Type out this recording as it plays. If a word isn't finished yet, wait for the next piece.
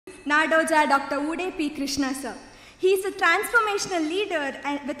Nadoja Dr. Wooday P. Krishna, sir. He is a transformational leader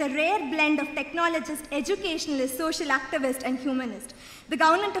with a rare blend of technologist, educationalist, social activist, and humanist. The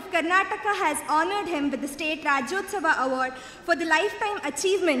government of Karnataka has honored him with the State Rajyotsava Award for the lifetime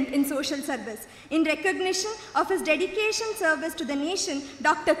achievement in social service. In recognition of his dedication service to the nation,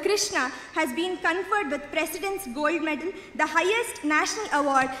 Dr. Krishna has been conferred with President's Gold Medal, the highest national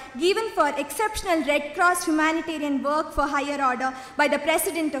award given for exceptional Red Cross humanitarian work for higher order by the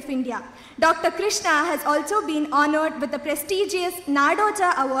President of India. Dr. Krishna has also been honored with the prestigious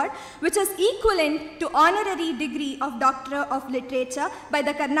Nadoja Award, which is equivalent to honorary degree of Doctor of Literature by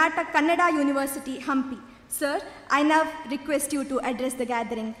the Karnataka Kannada University, Hampi. Sir, I now request you to address the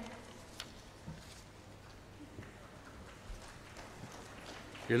gathering.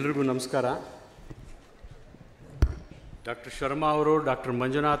 ಎಲ್ಲರಿಗೂ ನಮಸ್ಕಾರ. Doctor Sharma ಅವರು, doctor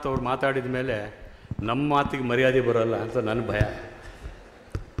Manjunath ಅವರು ಮಾತಾಡಿದ ಮೇಲೆ ನಮ್ಮ ಮಾತಿಗೆ ಮರ್ಯಾದೆ ಬರೋಲ್ಲ ಅಂತ ನನ್ನ ಭಯ.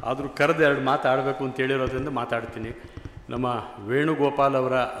 ಆದರೂ ಕರೆದು ಎರಡು ಮಾತಾಡಬೇಕು ಅಂತ ಹೇಳಿರೋದ್ರಿಂದ ಮಾತಾಡ್ತೀನಿ. ನಮ್ಮ ವೇಣುಗೋಪಾಲ್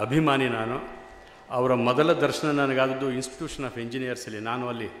ಅವರ ಅಭಿಮಾನಿ ನಾನು. ಅವರ ಮೊದಲ ದರ್ಶನ ನನಗಾದದ್ದು ಇನ್ಸ್ಟಿಟ್ಯೂಷನ್ ಆಫ್ ಇಂಜಿನಿಯರ್ಸಲ್ಲಿ. ನಾನು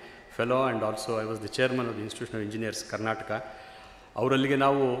ಅಲ್ಲಿ fellow and also I was the chairman of the institution of engineers Karnataka. ಅವರಲ್ಲಿಗೆ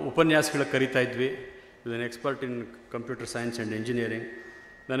ನಾವು ಉಪನ್ಯಾಸಗಳು ಕರಿತಾ ಇದ್ವಿ. With N expert in computer science and engineering.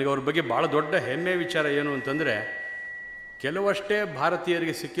 ನನಗೆ ಅವ್ರ ಬಗ್ಗೆ ಭಾಳ ದೊಡ್ಡ ಹೆಮ್ಮೆ ವಿಚಾರ ಏನು ಅಂತಂದರೆ, ಕೆಲವಷ್ಟೇ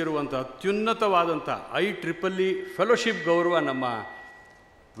ಭಾರತೀಯರಿಗೆ ಸಿಕ್ಕಿರುವಂಥ ಅತ್ಯುನ್ನತವಾದಂಥ IEEE ಫೆಲೋಶಿಪ್ ಗೌರವ ನಮ್ಮ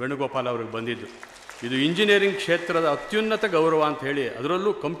ವೇಣುಗೋಪಾಲ್ ಅವ್ರಿಗೆ ಬಂದಿದ್ದು. ಇದು ಇಂಜಿನಿಯರಿಂಗ್ ಕ್ಷೇತ್ರದ ಅತ್ಯುನ್ನತ ಗೌರವ ಅಂತ ಹೇಳಿ,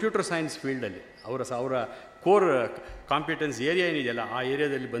 ಅದರಲ್ಲೂ ಕಂಪ್ಯೂಟರ್ ಸೈನ್ಸ್ ಫೀಲ್ಡಲ್ಲಿ ಅವರ ಕೋರ್ ಕಾಂಪಿಟೆನ್ಸ್ ಏರಿಯಾ ಏನಿದೆಯಲ್ಲ, ಆ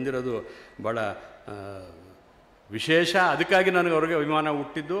ಏರಿಯಾದಲ್ಲಿ ಬಂದಿರೋದು ಭಾಳ ವಿಶೇಷ. ಅದಕ್ಕಾಗಿ ನನಗೆ ಅವ್ರಿಗೆ ಅಭಿಮಾನ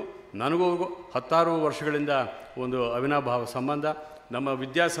ಹುಟ್ಟಿದ್ದು. ನನಗೂ 10 ವರ್ಷಗಳಿಂದ ಒಂದು ಅವಿನಾಭಾವ ಸಂಬಂಧ. ನಮ್ಮ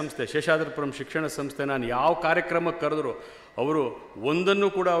ವಿದ್ಯಾಸಂಸ್ಥೆ ಶೇಷಾದ್ರಿಪುರಂ ಶಿಕ್ಷಣ ಸಂಸ್ಥೆ ನಾನು ಯಾವ ಕಾರ್ಯಕ್ರಮಕ್ಕೆ ಕರೆದ್ರು ಅವರು ಒಂದನ್ನು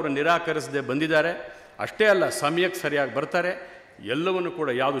ಕೂಡ ಅವರು ನಿರಾಕರಿಸದೆ ಬಂದಿದ್ದಾರೆ. ಅಷ್ಟೇ ಅಲ್ಲ, ಸಮಯಕ್ಕೆ ಸರಿಯಾಗಿ ಬರ್ತಾರೆ. ಎಲ್ಲವನ್ನು ಕೂಡ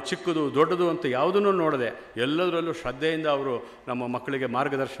ಯಾವುದು ಚಿಕ್ಕದು ದೊಡ್ಡದು ಅಂತ ಯಾವುದನ್ನು ನೋಡದೆ ಎಲ್ಲದರಲ್ಲೂ ಶ್ರದ್ಧೆಯಿಂದ ಅವರು ನಮ್ಮ ಮಕ್ಕಳಿಗೆ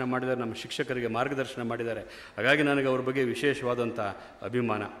ಮಾರ್ಗದರ್ಶನ ಮಾಡಿದ್ದಾರೆ, ನಮ್ಮ ಶಿಕ್ಷಕರಿಗೆ ಮಾರ್ಗದರ್ಶನ ಮಾಡಿದ್ದಾರೆ. ಹಾಗಾಗಿ ನನಗೆ ಅವ್ರ ಬಗ್ಗೆ ವಿಶೇಷವಾದಂಥ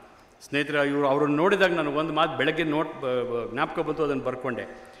ಅಭಿಮಾನ. ಸ್ನೇಹಿತರೆ, ಅವ್ರನ್ನ ನೋಡಿದಾಗ ನನಗೆ ಒಂದು ಮಾತು ಬೆಳಗ್ಗೆ ಜ್ಞಾಪಕ ಬಂತು, ಅದನ್ನು ಬರ್ಕೊಂಡೆ.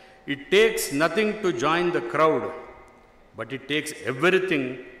 It takes nothing to join the crowd, but it takes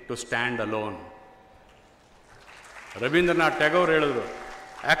everything to stand alone. Ravindranath Tagore ಹೇಳಿದ್ರು,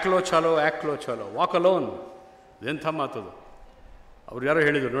 ಆ್ಯಕ್ಲೋ ಚಾಲೋ ವಾಕ್ ಅಲೋನ್. ಎಂಥ ಮಾತದು. ಅವ್ರು ಯಾರೋ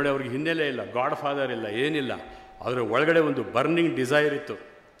ಹೇಳಿದರು ನೋಡಿ, ಅವ್ರಿಗೆ ಹಿನ್ನೆಲೆ ಇಲ್ಲ, ಗಾಡ್ ಫಾದರ್ ಇಲ್ಲ, ಏನಿಲ್ಲ. ಅದರ ಒಳಗಡೆ ಒಂದು ಬರ್ನಿಂಗ್ ಡಿಸೈರ್ ಇತ್ತು.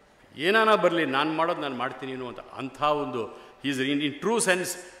 ಏನಾನ ಬರಲಿ, ನಾನು ಮಾಡೋದು ನಾನು ಮಾಡ್ತೀನಿ ಅಂತ. ಅಂಥ ಒಂದು is in true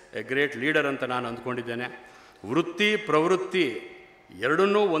sense A great leader ಅಂತ ನಾನು ಅಂದ್ಕೊಂಡಿದ್ದೇನೆ. ವೃತ್ತಿ ಪ್ರವೃತ್ತಿ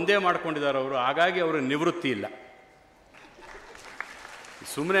ಎರಡನ್ನೂ ಒಂದೇ ಮಾಡ್ಕೊಂಡಿದ್ದಾರೆ ಅವರು. ಹಾಗಾಗಿ ಅವರು ನಿವೃತ್ತಿ ಇಲ್ಲ.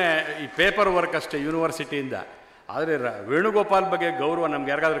 ಸುಮ್ಮನೆ ಈ ಪೇಪರ್ ವರ್ಕ್ ಅಷ್ಟೇ ಯೂನಿವರ್ಸಿಟಿಯಿಂದ. ಆದರೆ ವೇಣುಗೋಪಾಲ್ ಬಗ್ಗೆ ಗೌರವ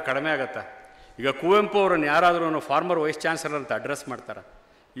ನಮ್ಗೆ ಯಾರಿಗಾದ್ರೂ ಕಡಿಮೆ ಆಗುತ್ತಾ? ಈಗ ಕುವೆಂಪು ಅವರನ್ನು ಯಾರಾದರೂ ಫಾರ್ಮರ್ ವೈಸ್ ಚಾನ್ಸಲರ್ ಅಂತ ಅಡ್ರೆಸ್ ಮಾಡ್ತಾರೆ.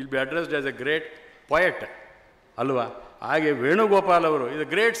 Will be addressed as A great poet ಅಲ್ವಾ? ಹಾಗೆ ವೇಣುಗೋಪಾಲ್ ಅವರು ಇದು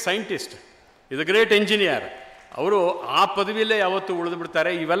ಗ್ರೇಟ್ ಸೈಂಟಿಸ್ಟ್, ಇದು ಗ್ರೇಟ್ ಇಂಜಿನಿಯರ್. ಅವರು ಆ ಪದವಿಯಲ್ಲೇ ಯಾವತ್ತೂ ಉಳಿದು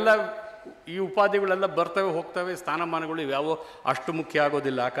ಬಿಡ್ತಾರೆ. ಈ ಉಪಾಧಿಗಳೆಲ್ಲ ಬರ್ತವೆ ಹೋಗ್ತವೆ, ಸ್ಥಾನಮಾನಗಳು ಇವ್ಯಾವೋ ಅಷ್ಟು ಮುಖ್ಯ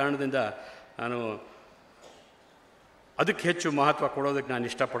ಆಗೋದಿಲ್ಲ. ಆ ಕಾರಣದಿಂದ ನಾನು ಅದಕ್ಕೆ ಹೆಚ್ಚು ಮಹತ್ವ ಕೊಡೋದಕ್ಕೆ ನಾನು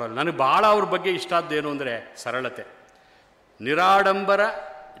ಇಷ್ಟಪಡೋಲ್ಲ. ನನಗೆ ಭಾಳ ಅವ್ರ ಬಗ್ಗೆ ಇಷ್ಟ ಆದ್ದೇನು ಅಂದರೆ ಸರಳತೆ, ನಿರಾಡಂಬರ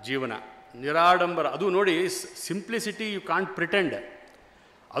ಜೀವನ. ನಿರಾಡಂಬರ ಅದು ನೋಡಿ, ಸಿಂಪ್ಲಿಸಿಟಿ ಯು ಕಾಂಟ್ ಪ್ರಿಟೆಂಡ್.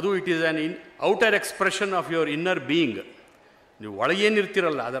 ಅದು it is an outer expression of your inner being. ನೀವು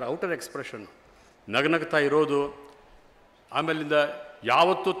ಒಳಗೇನಿರ್ತಿರಲ್ಲ ಅದರ ಔಟರ್ ಎಕ್ಸ್ಪ್ರೆಷನ್. ನಗನಗ್ತಾ ಇರೋದು, ಆಮೇಲಿಂದ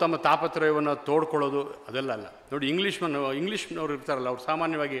ಯಾವತ್ತೂ ತಮ್ಮ ತಾಪತ್ರಯವನ್ನು ತೋಡ್ಕೊಳ್ಳೋದು, ಅದೆಲ್ಲ ಅಲ್ಲ. ನೋಡಿ, ಇಂಗ್ಲೀಷ್ನವ್ರು ಇರ್ತಾರಲ್ಲ, ಅವ್ರು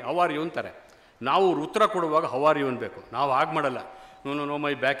ಸಾಮಾನ್ಯವಾಗಿ ಹೌ ಆರ್ ಯು ಅಂತಾರೆ. ನಾವು ಉತ್ತರ ಕೊಡುವಾಗ ಹೌ ಆರ್ ಯು ಅನ್ಬೇಕು. ನಾವು ಹಾಗೆ ಮಾಡಲ್ಲ. No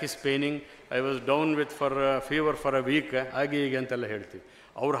my back is ಪೇನಿಂಗ್, I was down with fever for a week, ಹಾಗೆ ಹೀಗೆ ಅಂತೆಲ್ಲ ಹೇಳ್ತೀವಿ.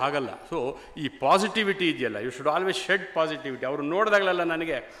 ಅವ್ರು ಹಾಗಲ್ಲ. ಸೊ ಈ ಪಾಸಿಟಿವಿಟಿ ಇದೆಯಲ್ಲ, you should always shed positivity. ಅವ್ರು ನೋಡಿದಾಗಲೆಲ್ಲ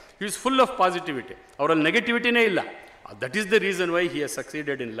ನನಗೆ he is full of positivity. ಅವರಲ್ಲಿ ನೆಗೆಟಿವಿಟಿನೇ ಇಲ್ಲ. That is the reason why he has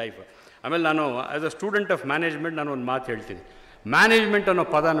succeeded in life. ಆಮೇಲೆ ನಾನು as a student of management ನಾನು ಒಂದು ಮಾತು ಹೇಳ್ತೀನಿ. ಮ್ಯಾನೇಜ್ಮೆಂಟ್ ಅನ್ನೋ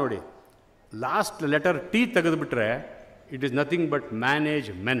ಪದ ನೋಡಿ, last letter T ತೆಗೆದುಬಿಟ್ರೆ it is nothing but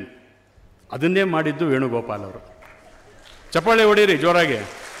manage men. ಅದನ್ನೇ ಮಾಡಿದ್ದು ವೇಣುಗೋಪಾಲ್ ಅವರು. ಚಪ್ಪಾಳೆ ಹೊಡೀರಿ ಜೋರಾಗಿ.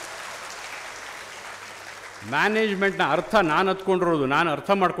 ಮ್ಯಾನೇಜ್ಮೆಂಟ್ನ ಅರ್ಥ ನಾನು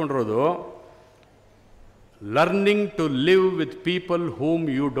ಅರ್ಥ ಮಾಡ್ಕೊಂಡಿರೋದು learning to live with people whom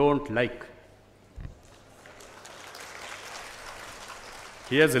you don't like.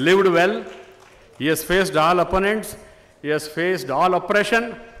 He has lived well, he has faced all opponents, he has faced all oppression.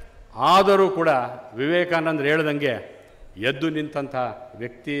 ಆದರೂ ಕೂಡ ವಿವೇಕಾನಂದರು ಹೇಳ್ದಂಗೆ ಎದ್ದು ನಿಂತಹ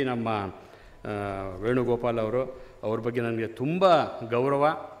ವ್ಯಕ್ತಿ ನಮ್ಮ ವೇಣುಗೋಪಾಲ್ ಅವರು. ಅವ್ರ ಬಗ್ಗೆ ನನಗೆ ತುಂಬ ಗೌರವ.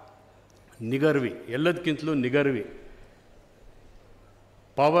 ನಿಗರ್ವಿ, ಎಲ್ಲದಕ್ಕಿಂತಲೂ ನಿಗರ್ವಿ.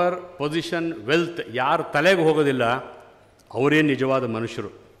 ಪವರ್, ಪೊಸಿಷನ್, ವೆಲ್ತ್ ಯಾರು ತಲೆಗೆ ಹೋಗೋದಿಲ್ಲ ಅವರೇ ನಿಜವಾದ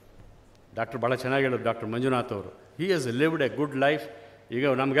ಮನುಷ್ಯರು. ಡಾಕ್ಟ್ರ್ ಭಾಳ ಚೆನ್ನಾಗಿ ಹೇಳೋದು ಡಾಕ್ಟರ್ ಮಂಜುನಾಥ್ ಅವರು. He has lived A good life. ಈಗ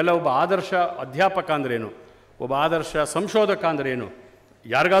ನಮಗೆಲ್ಲ ಒಬ್ಬ ಆದರ್ಶ ಅಧ್ಯಾಪಕ ಅಂದ್ರೇನು, ಒಬ್ಬ ಆದರ್ಶ ಸಂಶೋಧಕ ಅಂದ್ರೇನು,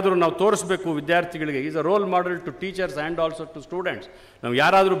 ಯಾರಿಗಾದರೂ ನಾವು ತೋರಿಸ್ಬೇಕು ವಿದ್ಯಾರ್ಥಿಗಳಿಗೆ. Is a role model to teachers and also to students. ನಾವು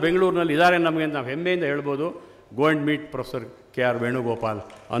ಯಾರಾದರೂ ಬೆಂಗಳೂರಿನಲ್ಲಿ ಇದ್ದಾರೆ ನಮಗೆ ನಾವು ಹೆಮ್ಮೆಯಿಂದ ಹೇಳ್ಬೋದು, go and meet professor KR. Venugopal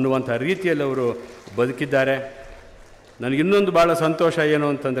ಅನ್ನುವಂಥ ರೀತಿಯಲ್ಲಿ ಅವರು ಬದುಕಿದ್ದಾರೆ. ನನಗೆ ಇನ್ನೊಂದು ಭಾಳ ಸಂತೋಷ ಏನು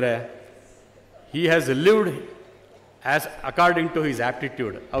ಅಂತಂದರೆ, he has lived as according to his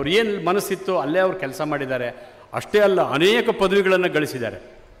aptitude. ಅವ್ರು ಏನು ಮನಸ್ಸಿತ್ತು ಅಲ್ಲೇ ಅವ್ರು ಕೆಲಸ ಮಾಡಿದ್ದಾರೆ. ಅಷ್ಟೇ ಅಲ್ಲ, ಅನೇಕ ಪದವಿಗಳನ್ನು ಗಳಿಸಿದ್ದಾರೆ.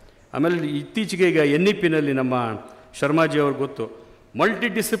 ಆಮೇಲೆ ಇತ್ತೀಚೆಗೆ ಈಗ NEP-ನಲ್ಲಿ ನಮ್ಮ ಶರ್ಮಾಜಿ ಅವ್ರಿಗೆ ಗೊತ್ತು, ಮಲ್ಟಿ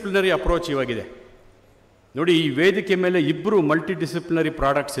ಡಿಸಿಪ್ಲಿನರಿ ಅಪ್ರೋಚ್ ಇವಾಗಿದೆ. ನೋಡಿ, ಈ ವೇದಿಕೆ ಮೇಲೆ ಇಬ್ಬರು ಮಲ್ಟಿ ಡಿಸಿಪ್ಲಿನರಿ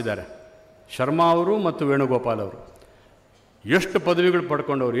ಪ್ರಾಡಕ್ಟ್ಸ್ ಇದ್ದಾರೆ, ಶರ್ಮಾ ಅವರು ಮತ್ತು ವೇಣುಗೋಪಾಲ್ ಅವರು. ಎಷ್ಟು ಪದವಿಗಳು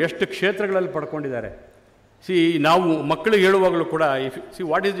ಪಡ್ಕೊಂಡವರು, ಎಷ್ಟು ಕ್ಷೇತ್ರಗಳಲ್ಲಿ ಪಡ್ಕೊಂಡಿದ್ದಾರೆ. ನಾವು ಮಕ್ಕಳಿಗೆ ಹೇಳುವಾಗಲೂ ಕೂಡ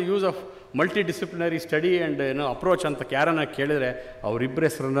what is the use of multi disciplinary study and approach ಅಂತ ಯಾರನ್ನ ಕೇಳಿದರೆ ಅವರಿಬ್ಬರ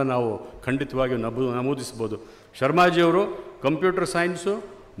ಹೆಸರನ್ನು ನಾವು ಖಂಡಿತವಾಗಿ ನಮೂದಿಸ್ಬೋದು. ಶರ್ಮಾಜಿಯವರು ಕಂಪ್ಯೂಟರ್ ಸೈನ್ಸು,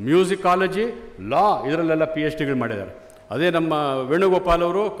 ಮ್ಯೂಸಿಕಾಲಜಿ, ಲಾ ಇದರಲ್ಲೆಲ್ಲ PhD ಮಾಡಿದ್ದಾರೆ. ಅದೇ ನಮ್ಮ ವೇಣುಗೋಪಾಲ್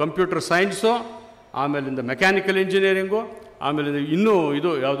ಅವರು ಕಂಪ್ಯೂಟರ್ ಸೈನ್ಸು, ಆಮೇಲಿಂದ ಮೆಕ್ಯಾನಿಕಲ್ ಇಂಜಿನಿಯರಿಂಗು, ಆಮೇಲಿಂದ ಇನ್ನೂ ಇದು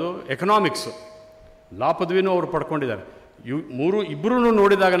ಯಾವುದು ಎಕನಾಮಿಕ್ಸು, ಲಾ ಪದವಿನೂ ಅವರು ಪಡ್ಕೊಂಡಿದ್ದಾರೆ. ಇಬ್ಬರೂ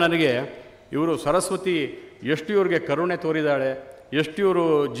ನೋಡಿದಾಗ ನನಗೆ ಇವರು ಸರಸ್ವತಿ ಎಷ್ಟು ಇವ್ರಿಗೆ ಕರುಣೆ ತೋರಿದ್ದಾಳೆ, ಎಷ್ಟು ಇವರು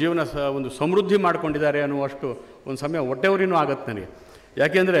ಜೀವನ ಒಂದು ಸಮೃದ್ಧಿ ಮಾಡ್ಕೊಂಡಿದ್ದಾರೆ ಅನ್ನುವಷ್ಟು ಒಂದು ಸಮಯ ಹೊಟ್ಟೆವರಿನೂ ಆಗುತ್ತೆ ನನಗೆ.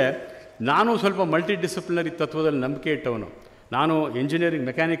 ಯಾಕೆಂದರೆ ನಾನು ಸ್ವಲ್ಪ ಮಲ್ಟಿ ಡಿಸಿಪ್ಲಿನರಿ ತತ್ವದಲ್ಲಿ ನಂಬಿಕೆ ಇಟ್ಟವನು. ನಾನು ಇಂಜಿನಿಯರಿಂಗ್,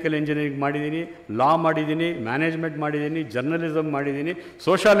 ಮೆಕ್ಯಾನಿಕಲ್ ಇಂಜಿನಿಯರಿಂಗ್ ಮಾಡಿದ್ದೀನಿ, ಲಾ ಮಾಡಿದ್ದೀನಿ, ಮ್ಯಾನೇಜ್ಮೆಂಟ್ ಮಾಡಿದ್ದೀನಿ, ಜರ್ನಲಿಸಮ್ ಮಾಡಿದ್ದೀನಿ,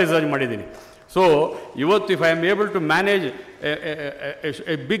 ಸೋಷಾಲಿಸಮ್ ಮಾಡಿದ್ದೀನಿ. ಸೊ ಇವತ್ತು if I am able to manage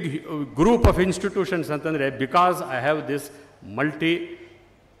A big group of institutions ಅಂತಂದರೆ because I have this multi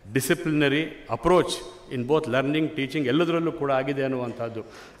disciplinary approach in both learning, teaching ಎಲ್ಲದರಲ್ಲೂ ಕೂಡ ಆಗಿದೆ ಅನ್ನುವಂಥದ್ದು.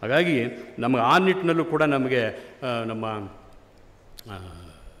 ಹಾಗಾಗಿ ನಮಗೆ ಆ ನಿಟ್ಟಿನಲ್ಲೂ ಕೂಡ ನಮಗೆ ನಮ್ಮ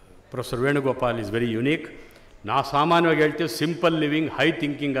professor Venugopal is very unique. ನಾವು ಸಾಮಾನ್ಯವಾಗಿ ಹೇಳ್ತೀವಿ ಸಿಂಪಲ್ ಲಿವಿಂಗ್, ಹೈ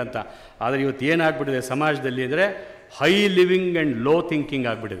ಥಿಂಕಿಂಗ್ ಅಂತ. ಆದರೆ ಇವತ್ತು ಏನಾಗ್ಬಿಟ್ಟಿದೆ ಸಮಾಜದಲ್ಲಿ ಅಂದರೆ high living and low thinking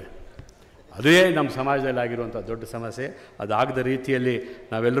ಆಗಿಬಿಟ್ಟಿದೆ. ಅದೇ ನಮ್ಮ ಸಮಾಜದಲ್ಲಿ ಆಗಿರುವಂಥ ದೊಡ್ಡ ಸಮಸ್ಯೆ. ಅದಾಗದ ರೀತಿಯಲ್ಲಿ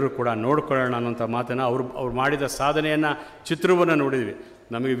ನಾವೆಲ್ಲರೂ ಕೂಡ ನೋಡ್ಕೊಳ್ಳೋಣ ಅನ್ನೋಂಥ ಮಾತನ್ನು ಅವ್ರು ಮಾಡಿದ ಸಾಧನೆಯನ್ನು, ಚಿತ್ರವನ್ನು ನೋಡಿದ್ವಿ.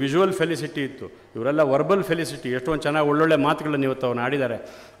 ನಮಗೆ ವಿಜುವಲ್ ಫೆಲಿಸಿಟಿ ಇತ್ತು, ಇವರೆಲ್ಲ ವರ್ಬಲ್ ಫೆಲಿಸಿಟಿ. ಎಷ್ಟೊಂದು ಚೆನ್ನಾಗಿ ಒಳ್ಳೊಳ್ಳೆ ಮಾತುಗಳನ್ನು ಇವತ್ತು ಅವ್ರು ಆಡಿದ್ದಾರೆ.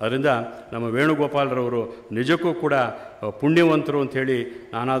 ಅದರಿಂದ ನಮ್ಮ ವೇಣುಗೋಪಾಲ್ರವರು ನಿಜಕ್ಕೂ ಕೂಡ ಪುಣ್ಯವಂತರು ಅಂಥೇಳಿ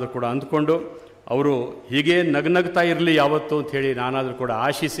ನಾನಾದರೂ ಕೂಡ ಅಂದ್ಕೊಂಡು, ಅವರು ಹೀಗೇ ನಗ್ನಗ್ತಾ ಇರಲಿ ಯಾವತ್ತು ಅಂಥೇಳಿ ನಾನಾದರೂ ಕೂಡ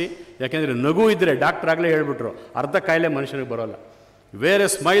ಆಶಿಸಿ. ಯಾಕೆಂದರೆ ನಗು ಇದ್ದರೆ, ಡಾಕ್ಟ್ರಾಗಲೇ ಹೇಳ್ಬಿಟ್ರು, ಅರ್ಧ ಕಾಯಿಲೆ ಮನುಷ್ಯನಿಗೆ ಬರೋಲ್ಲ. Wear A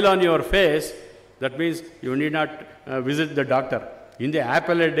smile on your face, that means you need not visit the doctor. ಹಿಂದೆ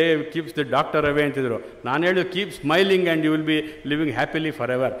apple A day keeps the doctor away ಅಂತಿದ್ರು. ನಾನು ಹೇಳಿದ್ದು keep smiling and you will be living happily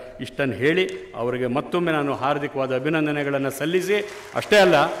for ever. ಇಷ್ಟನ್ನು ಹೇಳಿ ಅವರಿಗೆ ಮತ್ತೊಮ್ಮೆ ನಾನು ಹಾರ್ದಿಕವಾದ ಅಭಿನಂದನೆಗಳನ್ನು ಸಲ್ಲಿಸಿ, ಅಷ್ಟೇ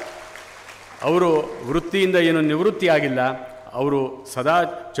ಅಲ್ಲ, ಅವರು ವೃತ್ತಿಯಿಂದ ಏನು ನಿವೃತ್ತಿ ಆಗಿಲ್ಲ, ಅವರು ಸದಾ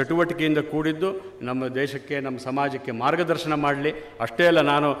ಚಟುವಟಿಕೆಯಿಂದ ಕೂಡಿದ್ದು ನಮ್ಮ ದೇಶಕ್ಕೆ, ನಮ್ಮ ಸಮಾಜಕ್ಕೆ ಮಾರ್ಗದರ್ಶನ ಮಾಡಲಿ. ಅಷ್ಟೇ ಅಲ್ಲ,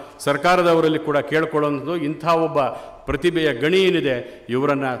 ನಾನು ಸರ್ಕಾರದವರಲ್ಲಿ ಕೂಡ ಕೇಳ್ಕೊಳ್ಳೋದು, ಇಂಥ ಒಬ್ಬ ಪ್ರತಿಭೆಯ ಗಣಿ ಏನಿದೆ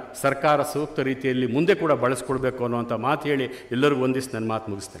ಇವರನ್ನು ಸರ್ಕಾರ ಸೂಕ್ತ ರೀತಿಯಲ್ಲಿ ಮುಂದೆ ಕೂಡ ಬಳಸ್ಕೊಳ್ಬೇಕು ಅನ್ನುವಂಥ ಮಾತು ಹೇಳಿ ಎಲ್ಲರಿಗೂ ವಂದಿಸಿ ನನ್ನ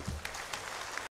ಮಾತು ಮುಗಿಸ್ತೇನೆ.